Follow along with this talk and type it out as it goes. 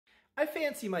I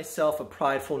fancy myself a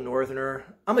prideful Northerner.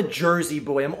 I'm a Jersey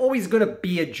boy. I'm always going to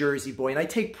be a Jersey boy, and I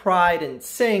take pride in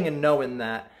saying and knowing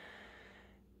that.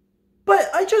 But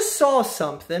I just saw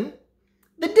something.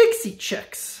 The Dixie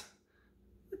Chicks,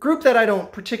 a group that I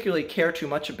don't particularly care too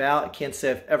much about. I can't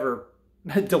say I've ever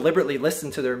deliberately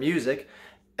listened to their music,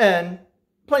 and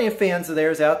plenty of fans of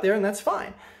theirs out there, and that's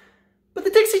fine. But the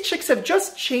Dixie Chicks have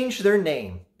just changed their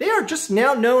name. They are just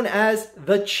now known as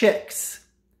the Chicks.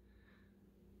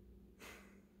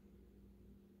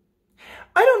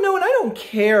 I don't know, and I don't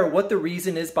care what the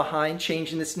reason is behind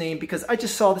changing this name, because I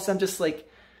just saw this, I'm just like,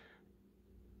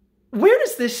 where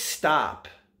does this stop?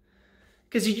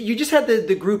 Because you just had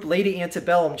the group Lady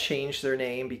Antebellum change their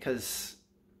name because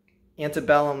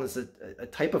antebellum is a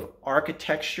type of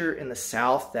architecture in the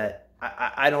South that,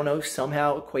 I don't know,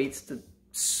 somehow equates to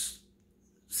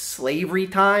slavery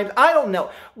times. I don't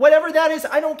know. Whatever that is,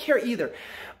 I don't care either.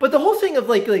 But the whole thing of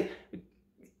like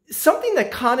something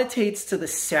that connotates to the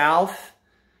South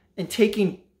and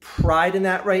taking pride in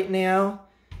that right now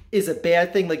is a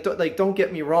bad thing. Like don't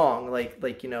get me wrong.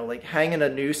 Like you know, like hanging a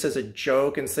noose as a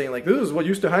joke and saying like, this is what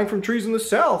used to hang from trees in the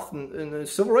South in the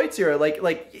civil rights era. Like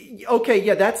okay,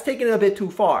 yeah, that's taking it a bit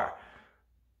too far.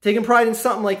 Taking pride in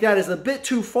something like that is a bit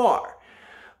too far.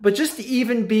 But just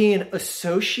even being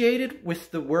associated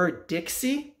with the word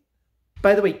Dixie,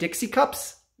 by the way, Dixie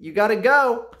Cups, you got to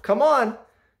go. Come on.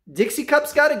 Dixie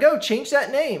Cups got to go. Change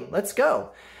that name. Let's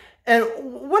go. And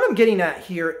what I'm getting at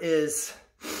here is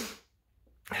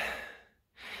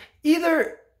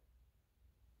either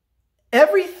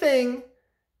everything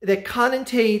that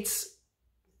connotates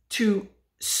to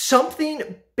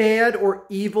something bad or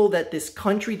evil that this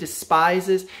country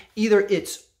despises, either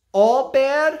it's all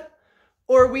bad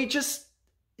or we just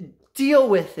deal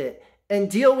with it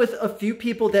and deal with a few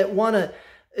people that want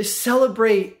to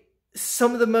celebrate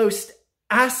some of the most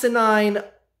asinine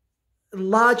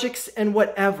logics and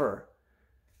whatever.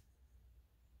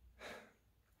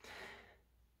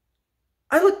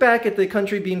 I look back at the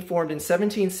country being formed in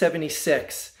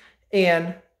 1776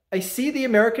 and I see the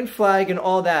American flag and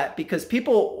all that because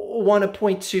people want to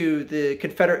point to the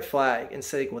Confederate flag and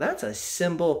say, well, that's a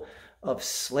symbol of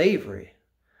slavery,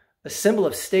 a symbol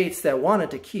of states that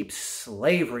wanted to keep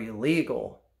slavery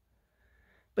legal.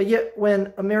 But yet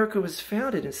when America was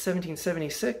founded in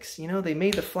 1776, you know, they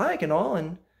made the flag and all,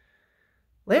 and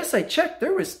last I checked,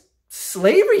 there was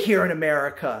slavery here in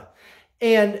America.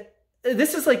 And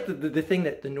this is like the thing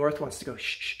that the North wants to go,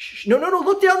 shh, shh, shh. No,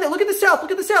 look down there. Look at the South.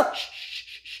 Look at the South. Shh,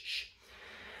 shh, shh, shh.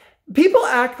 People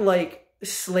act like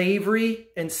slavery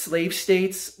and slave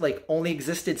states like only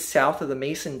existed south of the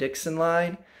Mason-Dixon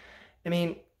line. I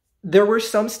mean, there were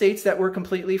some states that were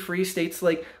completely free, states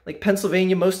like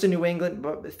Pennsylvania, most of New England.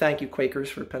 Thank you, Quakers,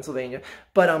 for Pennsylvania.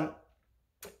 But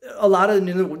a lot of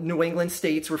New England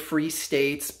states were free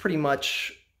states, pretty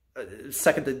much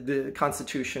second the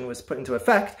Constitution was put into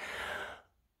effect.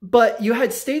 But you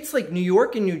had states like New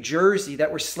York and New Jersey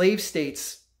that were slave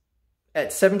states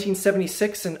at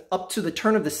 1776 and up to the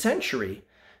turn of the century.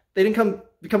 They didn't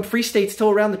become free states till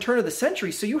around the turn of the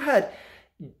century. So you had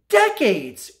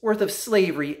decades worth of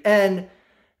slavery. And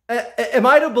am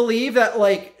I to believe that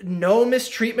like no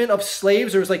mistreatment of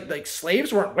slaves, or was like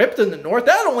slaves weren't whipped in the North?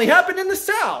 That only happened in the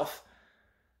South.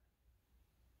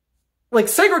 Like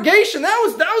segregation, that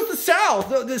was the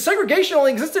South. The segregation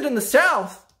only existed in the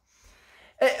South.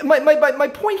 My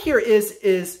point here is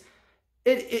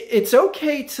it's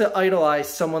okay to idolize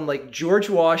someone like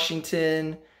George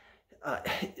Washington,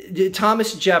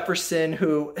 Thomas Jefferson,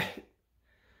 who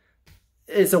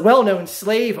is a well-known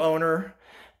slave owner,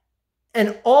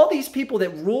 and all these people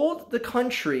that ruled the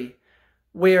country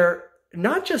where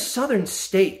not just southern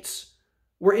states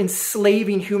were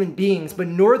enslaving human beings, but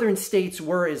northern states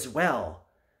were as well.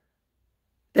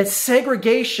 That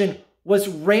segregation was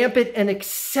rampant and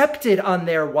accepted on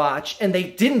their watch, and they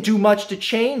didn't do much to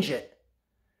change it.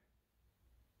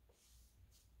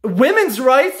 Women's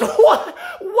rights?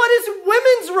 What is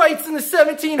women's rights in the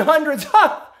 1700s?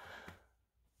 Huh?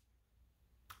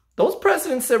 Those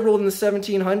presidents that ruled in the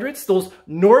 1700s, those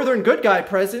northern good guy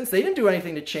presidents, they didn't do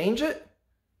anything to change it.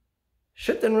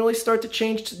 Shit didn't really start to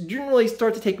change, didn't really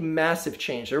start to take massive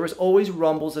change. There was always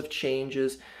rumbles of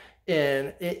changes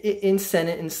in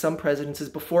Senate and some presidencies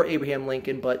before Abraham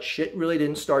Lincoln, but shit really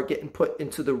didn't start getting put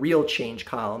into the real change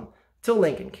column till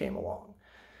Lincoln came along.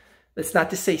 That's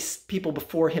not to say people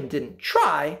before him didn't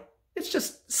try. It's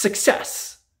just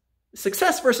success.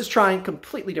 Success versus trying,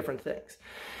 completely different things.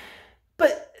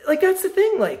 But like, that's the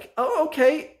thing. Like, oh,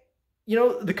 okay, you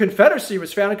know, the Confederacy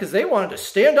was founded because they wanted to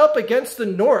stand up against the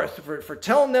North for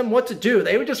telling them what to do.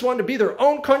 They just wanted to be their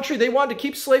own country. They wanted to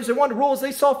keep slaves. They wanted to rule as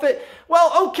they saw fit.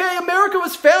 Well, okay, America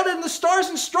was founded, and the Stars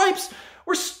and Stripes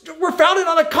were founded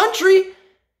on a country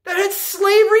that had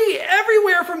slavery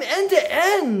everywhere from end to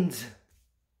end.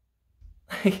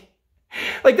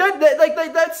 Like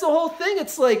that's the whole thing.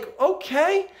 It's like,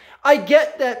 okay, I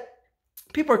get that.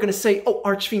 People are going to say, oh,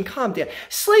 Archfiend, calm down.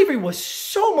 Slavery was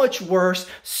so much worse,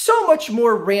 so much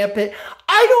more rampant.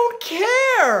 I don't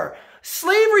care.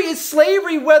 Slavery is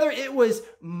slavery, whether it was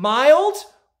mild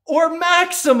or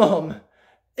maximum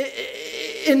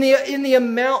in the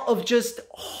amount of just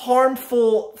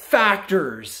harmful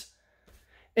factors.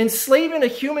 Enslaving a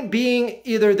human being,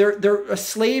 either they're a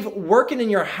slave working in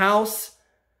your house,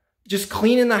 just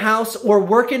cleaning the house, or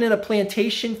working in a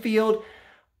plantation field.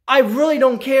 I really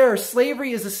don't care.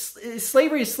 Slavery is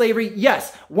slavery.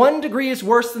 Yes, one degree is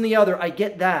worse than the other. I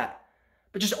get that.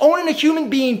 But just owning a human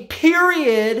being,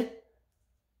 period,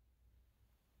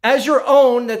 as your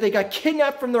own, that they got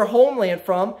kidnapped from their homeland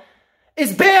from,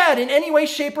 is bad in any way,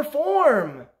 shape, or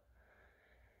form.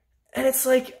 And it's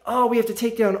like, oh, we have to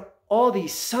take down all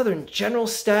these Southern General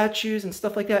statues and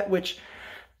stuff like that, which,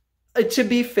 to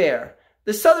be fair,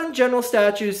 the Southern General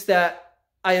statues that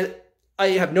I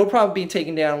have no problem being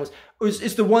taken down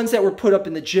is the ones that were put up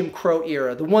in the Jim Crow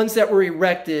era, the ones that were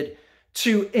erected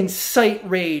to incite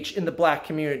rage in the black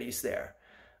communities there.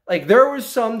 Like, there was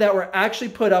some that were actually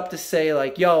put up to say,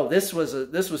 like, yo, this was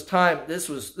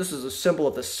a symbol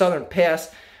of the Southern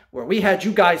past where we had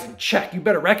you guys in check. You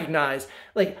better recognize.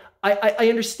 Like, I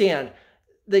understand,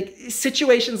 like,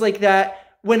 situations like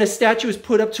that when a statue is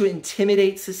put up to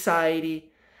intimidate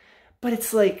society, but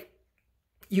it's like,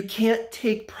 you can't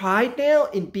take pride now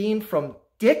in being from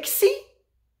Dixie?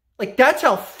 Like, that's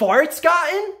how far it's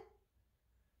gotten?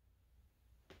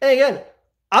 And again,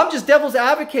 I'm just devil's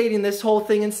advocating this whole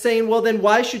thing and saying, well, then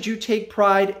why should you take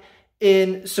pride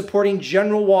in supporting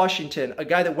General Washington, a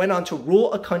guy that went on to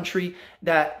rule a country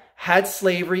that had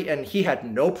slavery and he had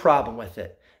no problem with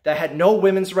it, that had no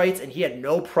women's rights and he had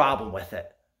no problem with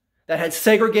it, that had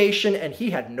segregation and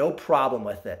he had no problem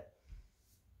with it?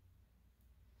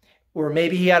 Or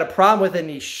maybe he had a problem with it and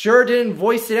he sure didn't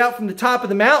voice it out from the top of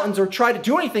the mountains or try to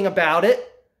do anything about it.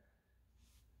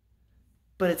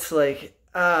 But it's like,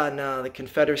 no, the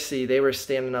Confederacy, they were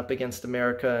standing up against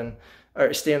America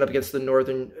or standing up against the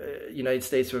northern United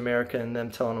States of America and them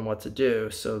telling them what to do.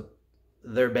 So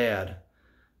they're bad.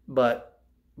 But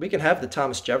we can have the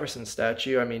Thomas Jefferson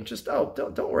statue. I mean, just,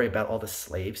 don't worry about all the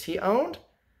slaves he owned.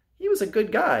 He was a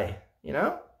good guy, you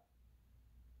know?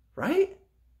 Right?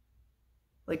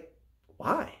 Like,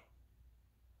 why?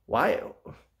 Why?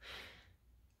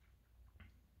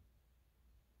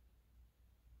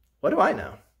 What do I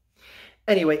know?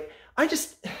 Anyway,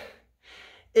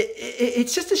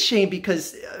 it's just a shame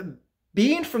because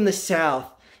being from the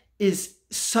South is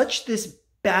such this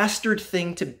bastard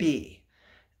thing to be.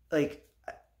 Like,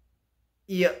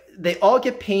 yeah, they all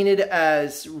get painted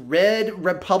as red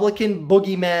Republican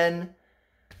boogeymen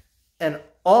and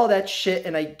all that shit,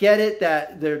 and I get it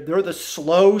that they're the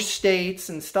slow states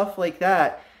and stuff like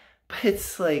that, but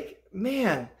it's like,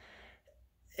 man,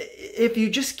 if you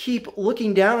just keep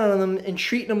looking down on them and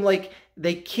treating them like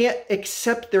they can't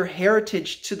accept their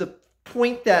heritage to the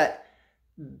point that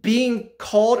being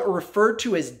called or referred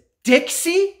to as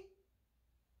Dixie,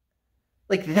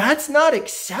 like, that's not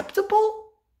acceptable?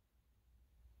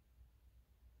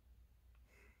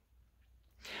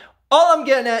 All I'm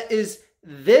getting at is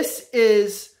this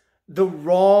is the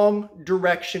wrong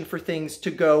direction for things to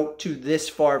go to this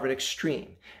far of an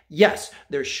extreme. Yes,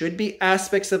 there should be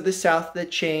aspects of the South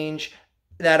that change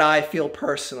that I feel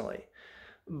personally.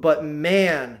 But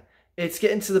man, it's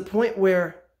getting to the point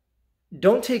where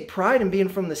don't take pride in being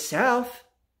from the South.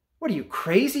 What are you,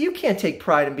 crazy? You can't take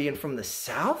pride in being from the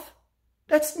South.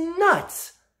 That's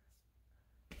nuts.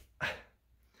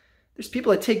 There's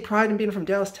people that take pride in being from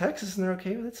Dallas, Texas, and they're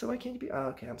okay with it, so why can't you be? Oh,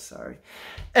 okay, I'm sorry.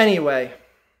 Anyway,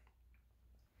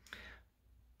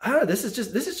 I don't know, this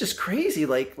is just crazy.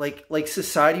 Like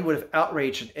society would have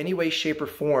outraged in any way, shape, or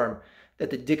form that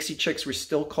the Dixie Chicks were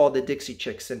still called the Dixie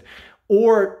Chicks.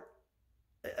 Or,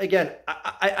 again,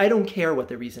 I don't care what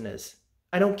the reason is.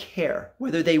 I don't care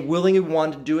whether they willingly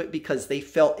wanted to do it because they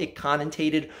felt it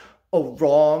connotated a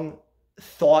wrong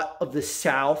thought of the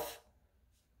South.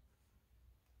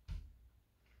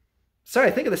 Sorry,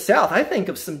 I think of the South. I think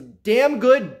of some damn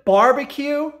good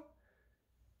barbecue.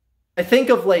 I think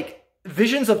of, like,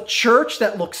 visions of church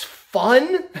that looks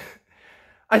fun.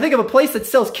 I think of a place that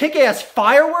sells kick-ass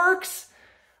fireworks.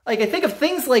 Like, I think of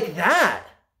things like that.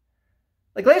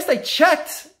 Like, last I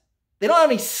checked, They don't have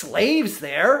any slaves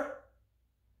there.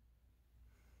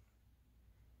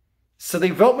 So they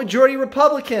vote majority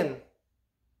Republican.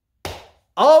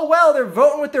 Oh, well, they're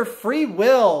voting with their free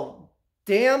will.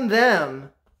 Damn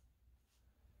them.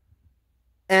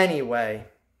 Anyway,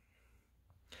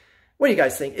 what do you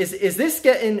guys think? Is this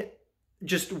getting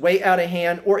just way out of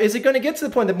hand? Or is it going to get to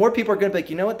the point that more people are going to be like,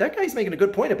 you know what, that guy's making a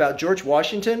good point about George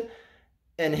Washington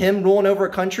and him ruling over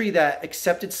a country that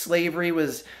accepted slavery,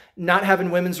 was not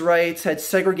having women's rights, had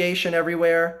segregation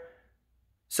everywhere.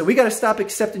 So we got to stop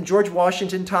accepting George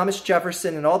Washington, Thomas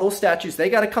Jefferson, and all those statues. They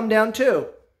got to come down too.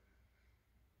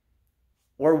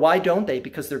 Or why don't they?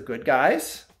 Because they're good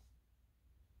guys?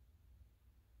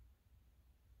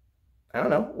 I don't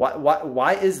know.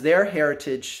 Why is their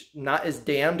heritage not as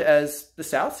damned as the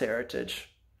South's heritage?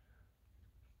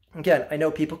 Again, I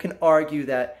know people can argue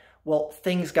that, well,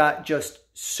 things got just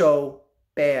so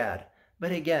bad.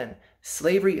 But again,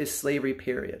 slavery is slavery,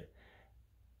 period.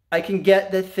 I can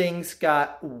get that things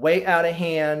got way out of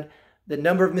hand, the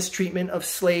number of mistreatment of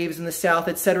slaves in the South,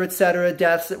 et cetera,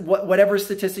 deaths, whatever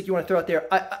statistic you want to throw out there.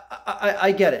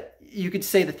 I get it. You could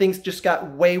say that things just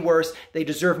got way worse. They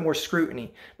deserve more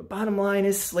scrutiny. But bottom line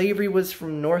is slavery was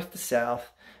from north to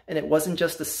south, and it wasn't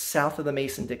just the south of the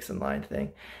Mason-Dixon line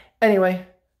thing. Anyway,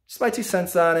 just my 2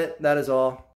 cents on it. That is all.